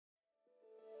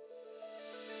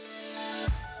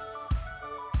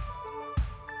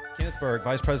Burke,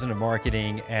 Vice President of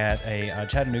Marketing at a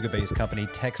Chattanooga-based company,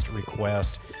 Text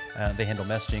Request. They handle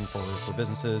messaging for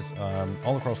businesses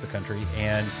all across the country.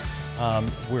 And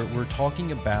we're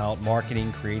talking about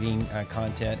marketing, creating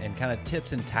content, and kind of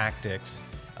tips and tactics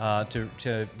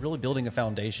to really building a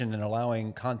foundation and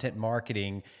allowing content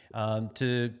marketing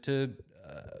to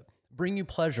bring you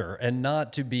pleasure and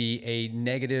not to be a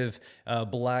negative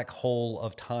black hole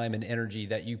of time and energy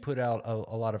that you put out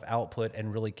a lot of output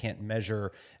and really can't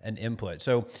measure an input.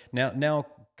 So now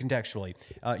contextually,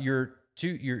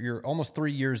 you're almost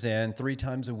 3 years in, 3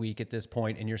 times a week at this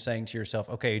point, and you're saying to yourself,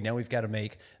 okay, now we've got to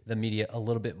make the media a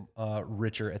little bit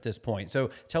richer at this point.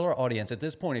 So tell our audience at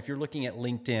this point, if you're looking at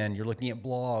LinkedIn, you're looking at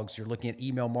blogs, you're looking at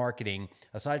email marketing,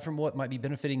 aside from what might be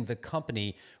benefiting the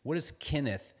company, what is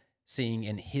Kenneth seeing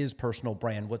in his personal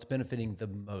brand? What's benefiting the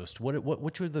most?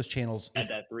 Which of those channels? At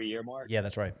that 3-year mark? Yeah,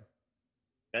 that's right.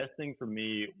 Best thing for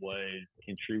me was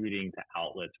contributing to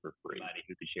outlets for free, anybody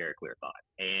who could share a clear thought.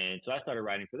 And so I started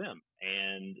writing for them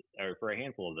or for a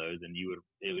handful of those, and you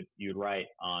would write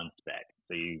on spec.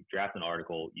 So you draft an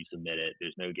article, you submit it.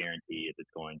 There's no guarantee if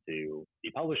it's going to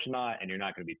be published or not, and you're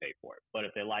not going to be paid for it. But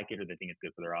if they like it or they think it's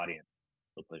good for their audience,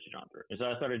 they'll push it on through. And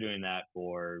so I started doing that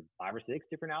for 5 or 6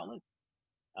 different outlets.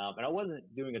 And I wasn't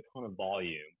doing a ton of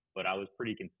volume, but I was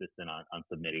pretty consistent on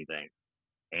submitting things.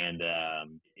 And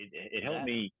it helped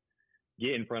me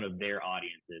get in front of their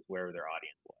audiences, wherever their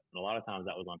audience was. And a lot of times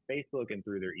that was on Facebook and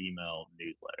through their email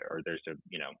newsletter, or it's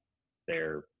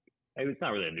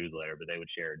not really a newsletter, but they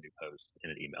would share a new post in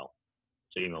an email.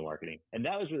 So email marketing. And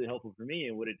that was really helpful for me.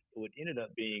 And what ended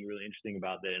up being really interesting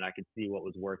about that, and I could see what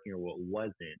was working or what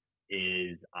wasn't,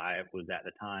 is I was at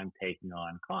the time taking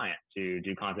on clients to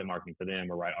do content marketing for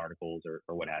them or write articles or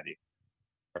what have you,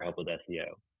 or help with SEO.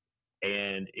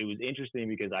 And it was interesting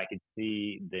because I could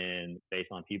see then, based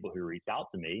on people who reached out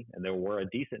to me, and there were a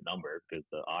decent number because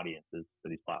the audiences for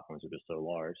these platforms are just so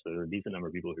large. So there were a decent number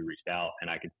of people who reached out, and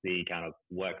I could see kind of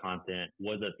what content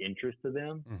was of interest to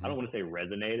them. Mm-hmm. I don't want to say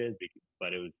resonated,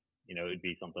 but it was, it'd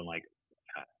be something like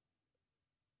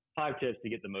 5 tips to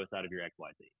get the most out of your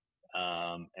XYZ.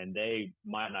 And they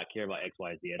might not care about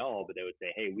XYZ at all, but they would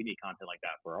say, hey, we need content like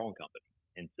that for our own company.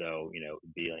 And so, it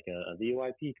would be like a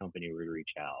VoIP company would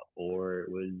reach out, or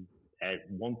it was at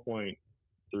one point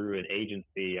through an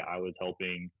agency, I was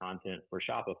helping content for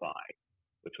Shopify,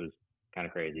 which was kind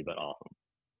of crazy, but awesome,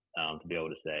 to be able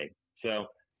to say. So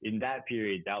in that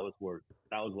period, that was what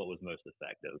was most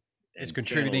effective. It's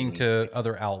contributing to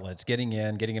other outlets, getting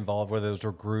involved, whether those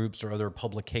are groups or other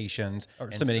publications,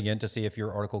 or submitting in to see if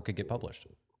your article could get published.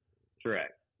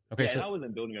 Correct. Okay, yeah, so and I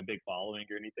wasn't building a big following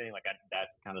or anything. Like that's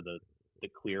kind of the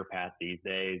clear path these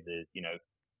days is,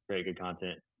 create good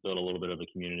content, build a little bit of a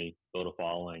community, build a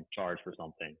following, charge for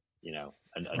something,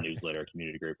 a newsletter, a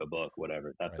community group, a book,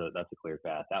 whatever. That's a clear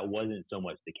path. That wasn't so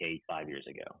much the case 5 years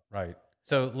ago. Right.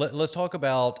 So let's talk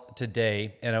about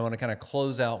today, and I want to kind of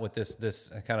close out with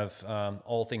this kind of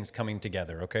all things coming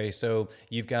together. Okay, so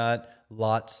you've got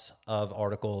lots of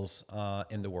articles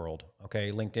in the world.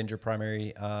 Okay, LinkedIn's your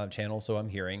primary channel, so I'm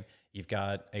hearing. You've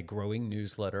got a growing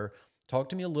newsletter. Talk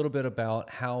to me a little bit about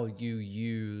how you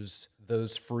use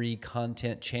those free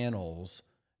content channels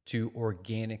to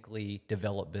organically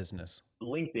develop business.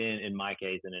 LinkedIn, in my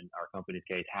case and in our company's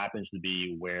case, happens to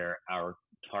be where our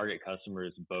target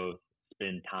customers both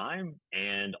spend time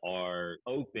and are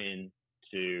open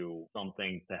to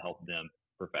something to help them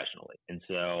professionally. And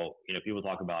so, people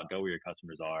talk about go where your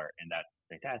customers are, and that's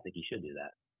fantastic. You should do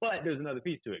that. But there's another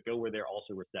piece to it. Go where they're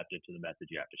also receptive to the message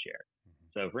you have to share.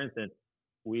 Mm-hmm. So, for instance,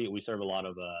 we serve a lot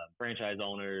of franchise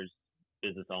owners,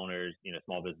 business owners,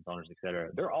 small business owners, et cetera.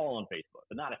 They're all on Facebook,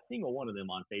 but not a single one of them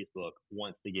on Facebook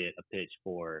wants to get a pitch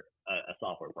for a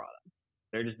software product.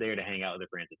 They're just there to hang out with their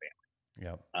friends and family.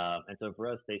 Yep. And so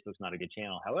for us, Facebook's not a good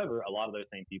channel. However, a lot of those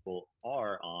same people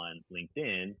are on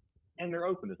LinkedIn, and they're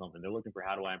open to something. They're looking for,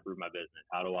 how do I improve my business?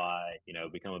 How do I,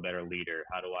 become a better leader?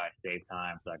 How do I save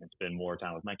time so I can spend more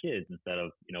time with my kids instead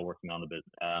of, working on the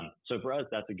business? So for us,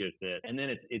 that's a good fit. And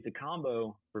then it's a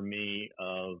combo for me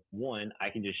of, one, I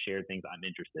can just share things I'm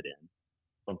interested in.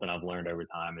 Something I've learned over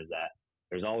time is that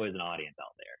there's always an audience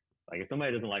out there. Like if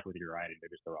somebody doesn't like what you're writing, they're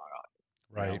just the wrong audience.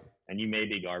 Right. And you may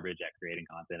be garbage at creating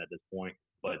content at this point,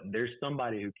 but there's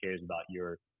somebody who cares about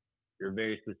your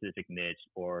very specific niche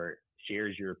or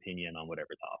shares your opinion on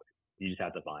whatever topic. You just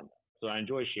have to find them. So I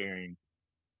enjoy sharing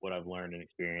what I've learned and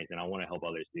experienced, and I want to help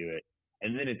others do it.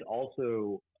 And then it's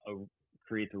also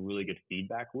creates a really good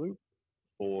feedback loop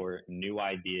for new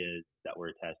ideas that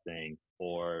we're testing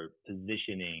or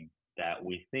positioning that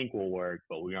we think will work,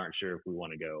 but we aren't sure if we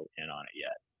want to go in on it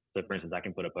yet. So for instance, I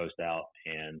can put a post out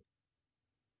and,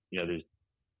 there's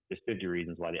there's 50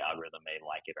 reasons why the algorithm may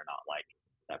like it or not like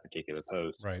that particular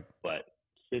post. Right. But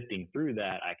sifting through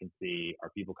that, I can see, are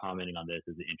people commenting on this?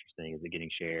 Is it interesting? Is it getting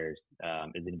shares?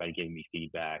 Is anybody giving me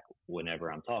feedback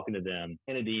whenever I'm talking to them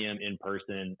in a DM, in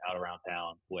person, out around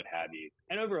town, what have you?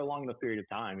 And over a long enough period of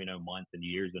time, months and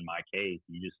years in my case,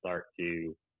 you just start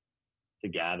to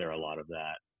gather a lot of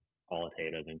that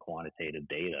qualitative and quantitative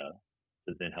data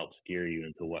to then help steer you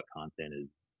into what content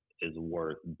is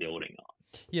worth building on.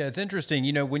 Yeah, it's interesting.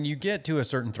 When you get to a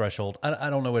certain threshold, I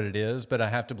don't know what it is, but I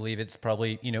have to believe it's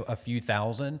probably, a few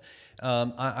thousand.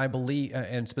 I believe,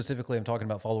 and specifically I'm talking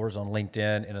about followers on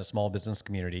LinkedIn in a small business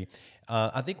community.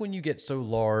 I think when you get so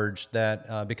large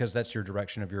that, because that's your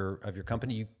direction of your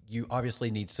company, you obviously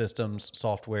need systems,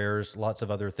 softwares, lots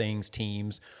of other things,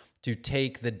 teams, to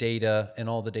take the data and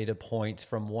all the data points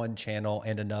from one channel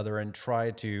and another and try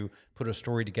to put a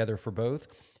story together for both.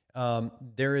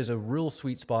 There is a real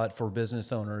sweet spot for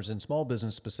business owners and small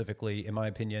business specifically, in my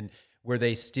opinion, where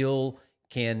they still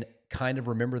can kind of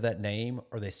remember that name,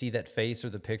 or they see that face or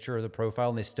the picture or the profile,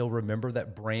 and they still remember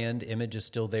that brand image is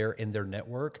still there in their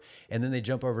network. And then they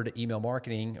jump over to email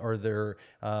marketing or their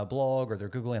blog or their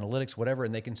Google Analytics, whatever,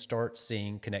 and they can start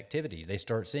seeing connectivity. They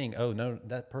start seeing, oh, no,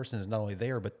 that person is not only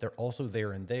there, but they're also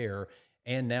there and there.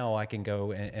 And now I can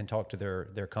go and talk to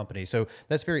their company. So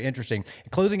that's very interesting.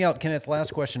 Closing out, Kenneth,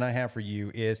 last question I have for you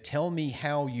is, tell me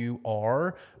how you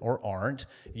are or aren't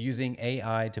using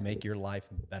AI to make your life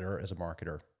better as a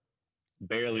marketer.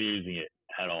 Barely using it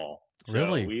at all.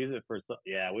 Really? So we use it for,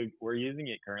 we're using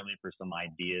it currently for some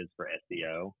ideas for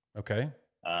SEO. Okay.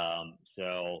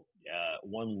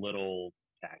 One little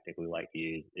tactic we like to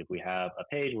use, if we have a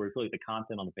page where we feel like the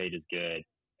content on the page is good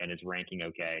and it's ranking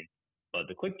okay, but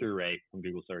the click-through rate from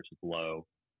Google search is low,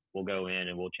 we'll go in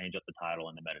and we'll change up the title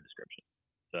and the meta description.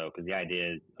 So, because the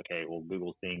idea is, okay, well,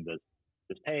 Google's seeing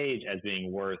this page as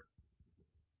being worth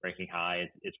ranking high.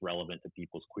 It's relevant to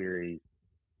people's queries.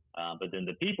 But then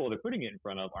the people they're putting it in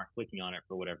front of aren't clicking on it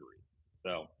for whatever reason.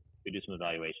 So we do some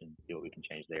evaluation, see what we can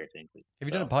change there to increase. Have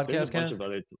you done a podcast, Kenneth?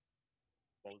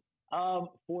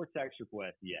 For text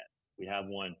requests, yes. We have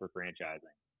one for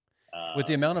franchising. With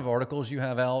the amount of articles you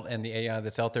have out and the AI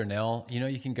that's out there now,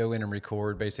 you can go in and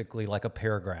record basically like a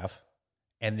paragraph,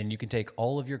 and then you can take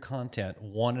all of your content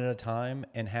one at a time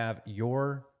and have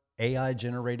your AI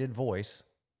generated voice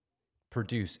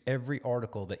produce every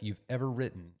article that you've ever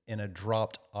written in a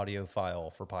dropped audio file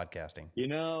for podcasting.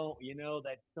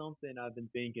 That's something I've been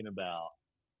thinking about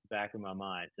back in my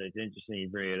mind. So it's interesting you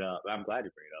bring it up. I'm glad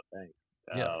you bring it up. Thanks.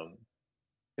 Yeah.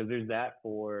 Because there's that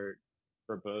for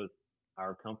both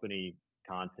our company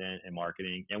content and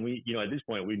marketing. And we, at this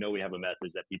point, we know we have a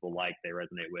message that people like, they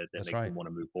resonate with, that makes them want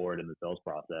to move forward in the sales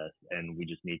process. And we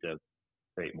just need to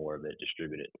create more of it,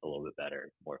 distribute it a little bit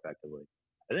better, more effectively.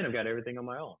 And then I've got everything on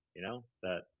my own, and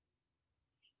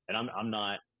I'm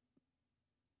not,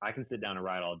 I can sit down and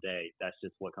write all day. That's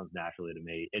just what comes naturally to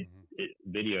me.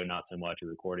 Video, not so much, or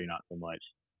recording, not so much.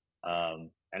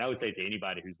 And I would say to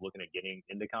anybody who's looking at getting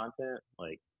into content,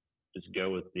 just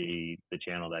go with the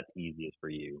channel that's easiest for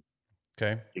you.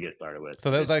 Okay. To get started with.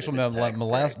 So that was actually my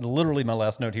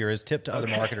last note here is tip to other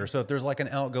marketers. So if there's like an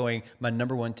outgoing, my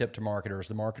number one tip to marketers,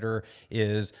 the marketer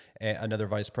is another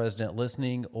vice president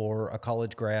listening or a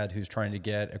college grad who's trying to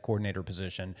get a coordinator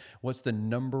position. What's the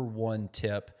number one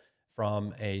tip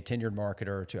from a tenured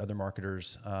marketer to other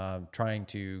marketers trying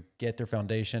to get their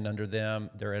foundation under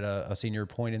them? They're at a senior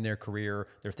point in their career.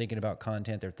 They're thinking about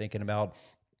content. They're thinking about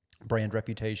brand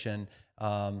reputation.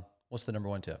 What's the number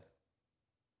one tip?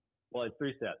 Well, it's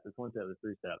 3 steps. It's 1 step. It's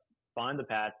 3 steps. Find the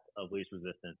path of least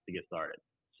resistance to get started.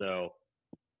 So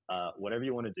whatever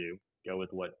you want to do, go with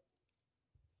what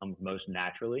comes most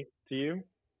naturally to you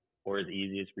or is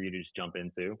easiest for you to just jump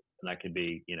into. And that could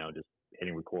be, just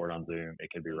hitting record on Zoom. It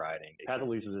could be writing. Path of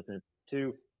least resistance.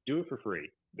 2, do it for free.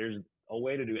 There's a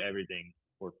way to do everything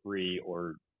for free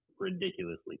or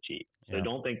ridiculously cheap. So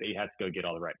don't think that you have to go get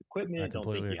all the right equipment. Don't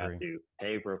think you have to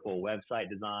pay for a full website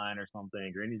design or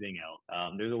something or anything else.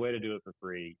 There's a way to do it for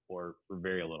free or for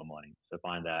very little money. So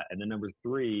find that. And then number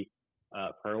 3,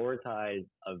 prioritize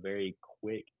a very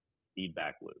quick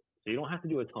feedback loop. So you don't have to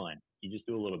do a ton. You just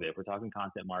do a little bit. If we're talking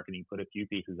content marketing, put a few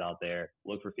pieces out there,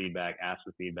 look for feedback, ask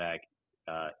for feedback,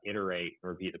 iterate,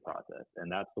 repeat the process.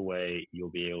 And that's the way you'll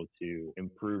be able to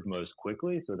improve most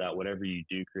quickly so that whatever you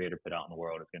do create or put out in the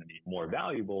world is going to be more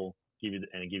valuable, give you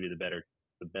the better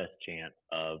the best chance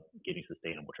of getting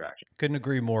sustainable traction. Couldn't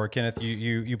agree more, Kenneth.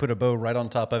 You put a bow right on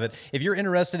top of it. If you're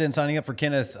interested in signing up for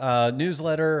Kenneth's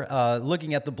newsletter,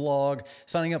 looking at the blog,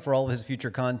 signing up for all of his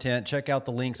future content, check out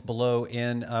the links below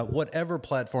in whatever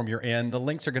platform you're in. The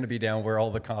links are going to be down where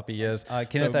all the copy is.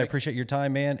 Kenneth, I appreciate your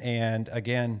time, man. And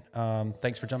again,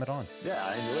 thanks for jumping on. Yeah,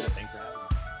 I enjoyed it. Thanks for having me.